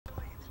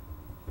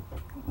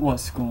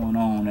What's going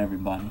on,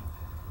 everybody?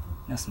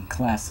 That's some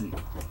classic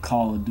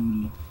Call of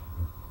Duty.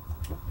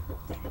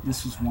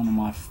 This was one of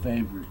my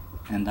favorite,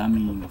 and I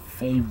mean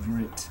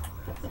favorite,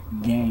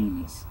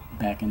 games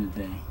back in the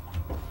day.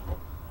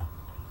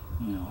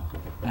 You know,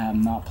 I have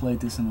not played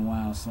this in a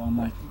while, so I'm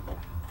like,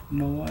 you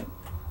know what?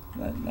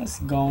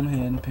 Let's go ahead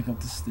and pick up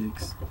the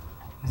sticks.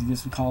 Let's get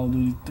some Call of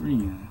Duty 3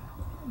 in.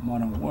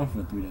 Modern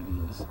Warfare 3,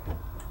 that is.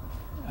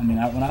 I mean,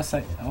 when I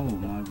say, oh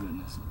my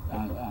goodness,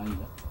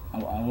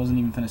 I wasn't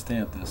even finna stay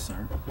up there,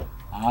 sir.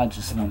 I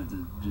just wanted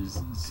to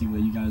just see where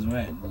you guys were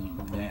at.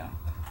 Damn.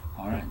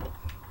 All right.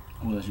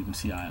 Well, as you can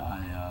see,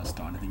 I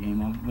started the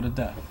game off with a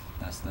death.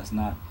 That's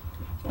not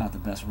the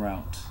best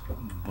route,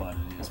 but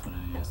it is what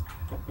it is.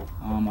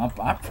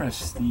 I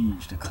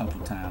prestiged a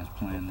couple times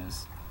playing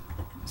this,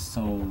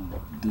 so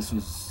this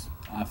was.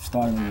 I've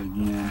started it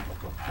again.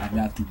 I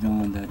got the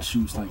gun that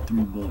shoots like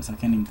 3 bullets. I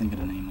can't even think of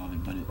the name of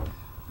it, but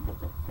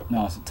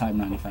no, it's a Type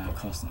 95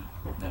 custom.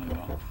 There we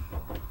go.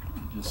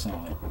 Just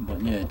saw it, but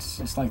yeah,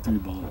 it's like 3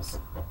 bullets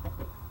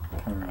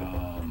per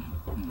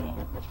you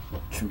know,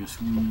 trigger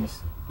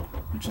squeeze,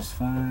 which is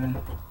fine.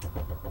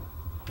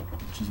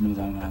 Which just means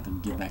I'm gonna have to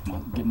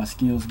get my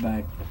skills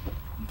back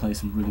and play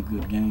some really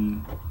good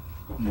game.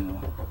 You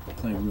know,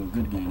 play a real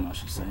good game, I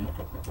should say,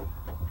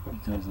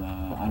 because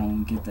I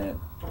don't get that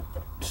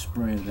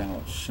spread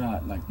out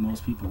shot like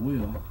most people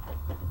will,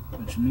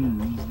 which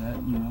means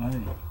that, you know,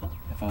 hey,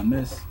 if I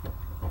miss,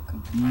 it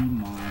could be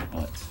my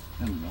butt.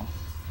 There we go.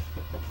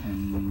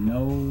 And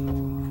no,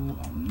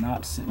 I'm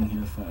not sitting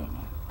here forever.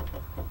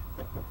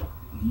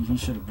 He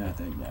should have got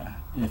that guy.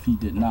 If he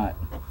did not,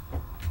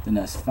 then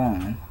that's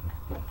fine.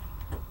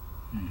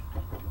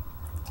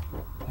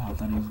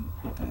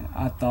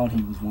 I thought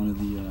he was one of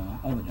the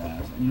other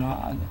guys. You know,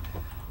 I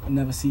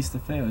never cease to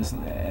fail. It's,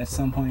 at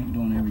some point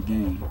during every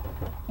game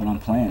when I'm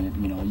playing it,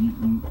 you know,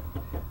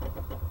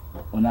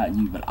 well, not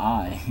you, but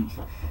I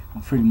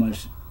will pretty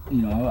much,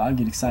 you know, I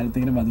get excited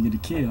thinking about to get a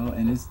kill,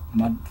 and it's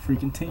my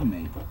freaking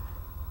teammate.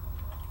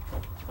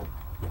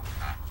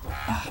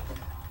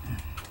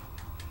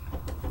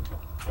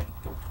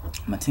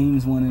 My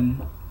team's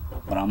winning,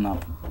 but I'm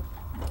not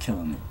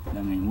killing it.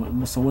 I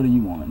mean, so what do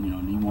you want? You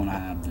know, do you want to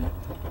have the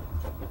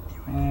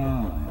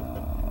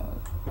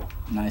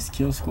nice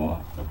kill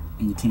score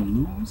and your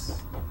team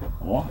lose,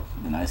 or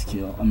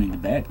the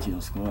bad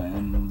kill score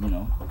and, you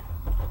know,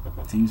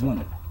 team's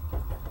winning?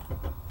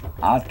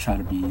 I'll try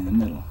to be in the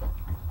middle.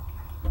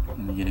 Let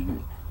me get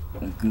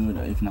a good,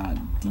 if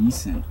not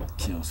decent,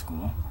 kill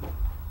score,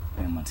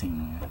 and my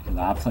team win. Because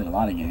I played a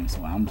lot of games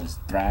where I'm just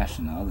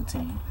thrashing the other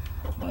team,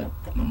 but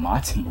my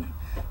team,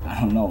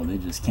 I don't know, they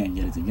just can't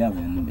get it together,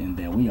 and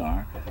there we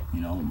are, you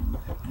know,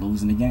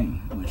 losing the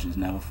game, which is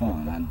never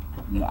fun.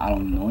 I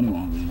don't know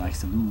anyone who really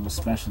likes to lose,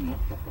 especially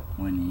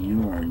when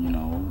you're, you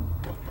know,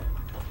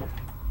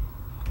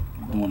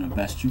 doing the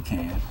best you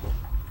can.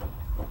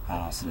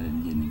 So they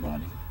didn't get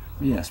anybody.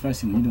 But yeah,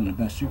 especially when you're doing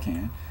the best you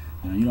can.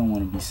 You know, you don't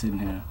want to be sitting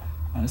here.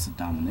 Oh, that's a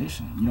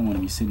domination. You don't want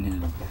to be sitting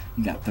here.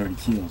 You got 30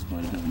 kills,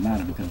 but it doesn't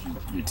matter because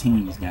your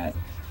team's got,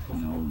 you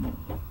know,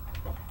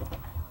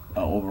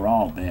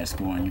 overall bad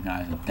score, and you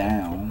guys are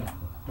down.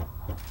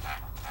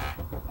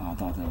 I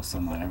thought that was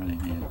somebody I really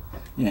did.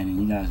 Yeah, and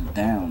then you guys are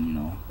down, you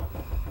know,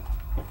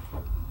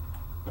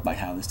 like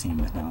how this team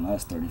is down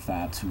us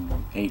 35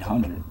 to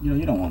 800. You know,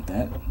 you don't want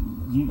that.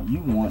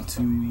 You want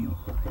to, you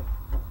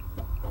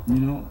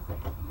know,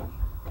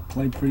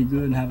 play pretty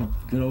good and have a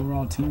good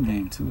overall team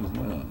game too as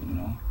well, you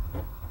know.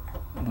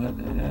 But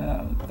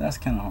that's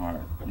kind of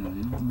hard. You know,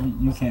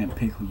 you can't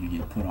pick who you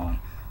get put on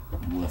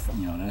with.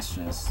 You know, that's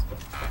just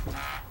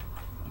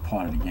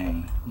part of the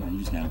game. You know, you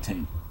just gotta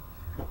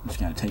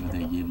take what they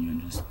give you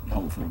and just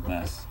hope for the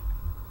best.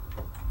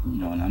 You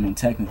know, and I mean,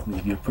 technically,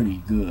 if you're pretty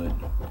good,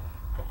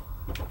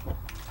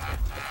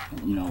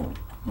 you know,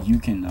 you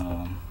can.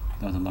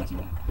 That was a lucky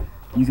one.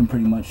 You can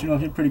pretty much, you know,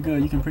 if you're pretty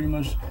good, you can pretty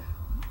much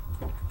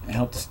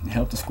help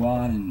the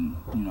squad and,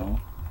 you know,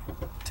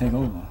 take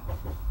over.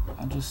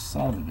 I just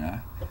saw the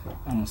guy.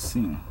 I don't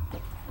see him.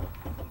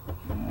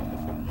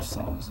 I just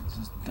saw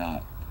this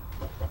dot.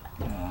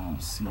 I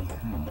don't see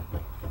him.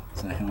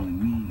 So that can only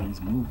mean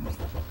he's moving,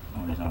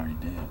 or he's already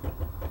dead.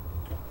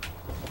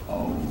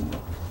 Oh,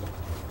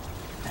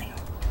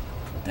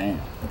 damn.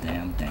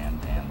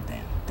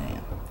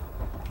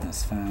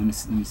 That's fine.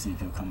 Let me see if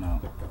he'll come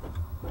out.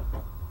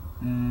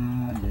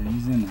 Yeah,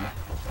 he's in there.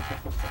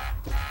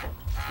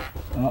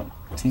 Oh,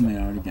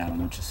 teammate already got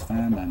him, which is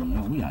fine by me.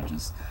 Oh, we are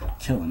just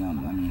killing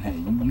them. I mean, hey,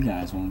 you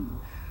guys won't.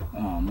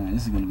 Oh man,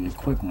 this is gonna be a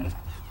quick one.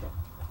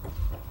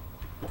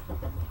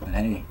 But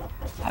hey,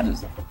 I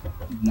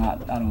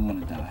don't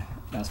want to die.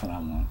 That's what I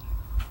want.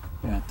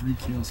 We got 3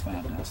 kills,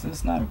 5 deaths.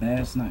 That's not bad.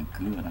 It's not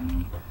good. I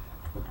mean,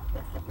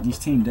 these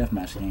team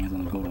deathmatch games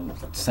only go to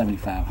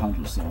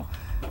 7,500, so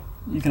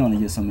you can only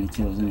get so many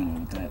kills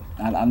anyway with that.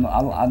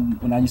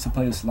 When I used to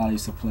play this a lot, I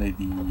used to play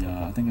the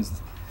I think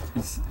it's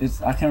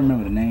I can't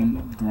remember the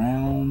name,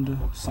 ground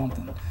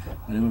something,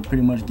 but it would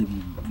pretty much give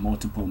you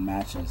multiple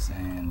matches,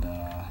 and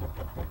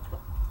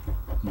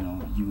you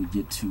know, you would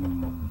get to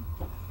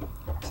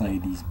play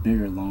these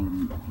bigger,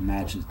 longer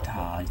matches.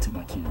 He took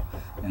my kill.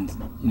 And,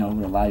 you know, it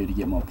would allow you to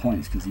get more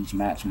points because each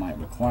match might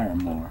require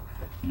more.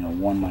 You know,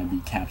 one might be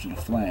capture the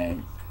flag,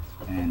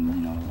 and,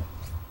 you know,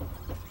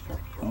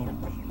 oh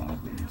my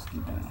goodness,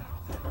 get down.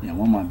 Yeah,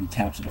 one might be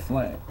capture the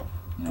flag,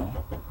 you know,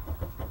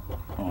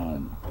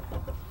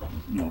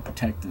 you know,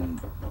 protect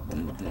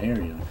the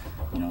area,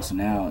 you know. So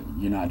now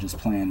you're not just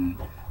playing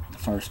the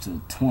first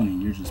to 20.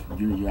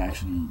 You're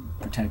actually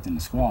protecting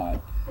the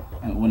squad,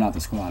 well, not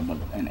the squad, but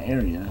an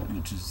area,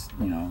 which is,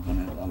 you know,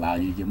 going to allow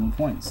you to get more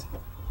points.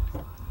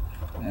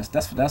 And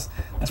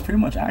that's pretty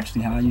much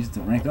actually how I used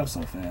to rank up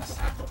so fast.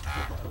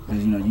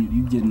 Because, you know,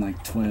 you getting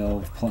like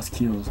 12 plus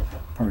kills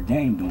per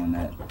game doing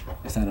that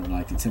instead of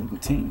like the typical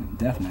team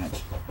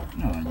deathmatch.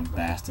 No, you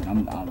bastard! I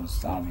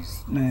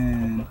was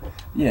man.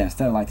 Yeah,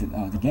 instead of like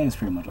the game's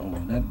pretty much over.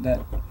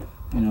 That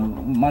you know,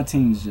 my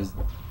team's just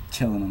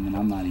killing them, and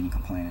I'm not even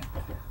complaining.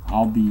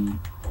 I'll be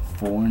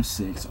 4 and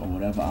 6 or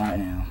whatever I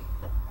am.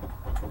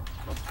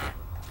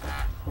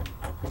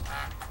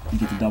 You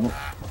get the double.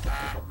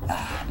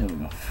 Ah, there we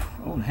go.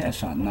 Oh, the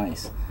headshot,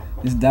 nice.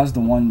 That's the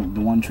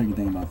one tricky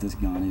thing about this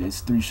gun.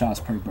 It's 3 shots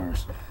per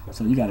burst,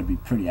 so you got to be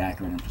pretty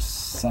accurate and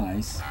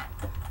precise.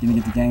 Gonna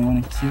get the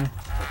game-winning kill.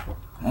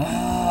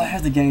 Oh, I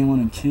had the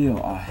game-winning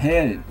kill. I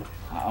had it.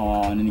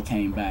 Oh, and then he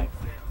came back,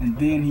 and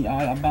then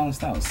I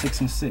balanced out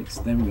 6 and 6.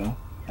 There we go.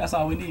 That's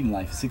all we need in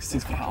life. 6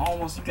 and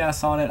 6. You guys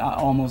saw that. I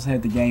almost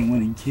had the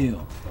game-winning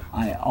kill.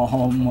 I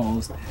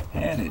almost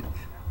had it.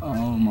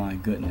 Oh my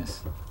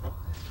goodness.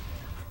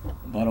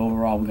 But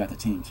overall, we got the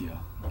team kill.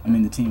 I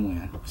mean, the team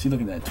win. See,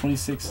 look at that.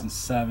 26 and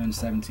 7,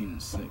 17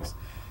 and 6.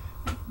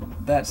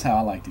 That's how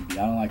I like to be.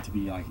 I don't like to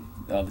be like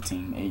the other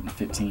team, 8 and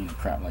 15 and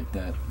crap like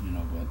that, you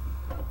know, but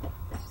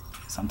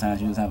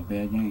sometimes you just have a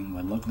bad game.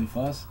 But luckily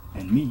for us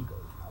and me,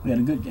 we had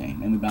a good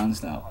game and we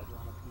balanced out.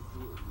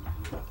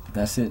 But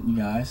that's it, you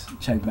guys.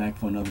 Check back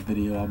for another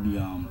video. I'll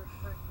be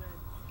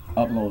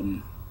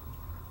uploading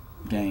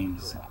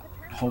games.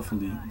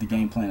 Hopefully, the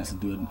game plan is to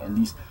do at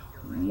least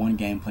one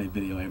gameplay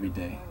video every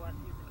day.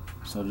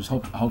 So just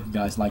I hope you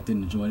guys liked it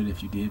and enjoyed it.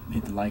 If you did,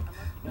 hit the like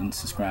and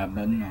subscribe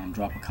button.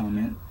 Drop a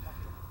comment.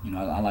 You know,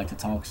 I like to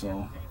talk,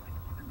 so,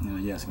 you know,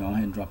 yes, go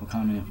ahead and drop a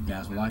comment if you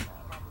guys would like.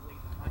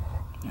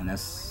 And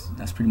that's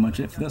pretty much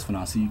it for this one.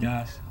 I'll see you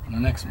guys on the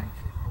next one.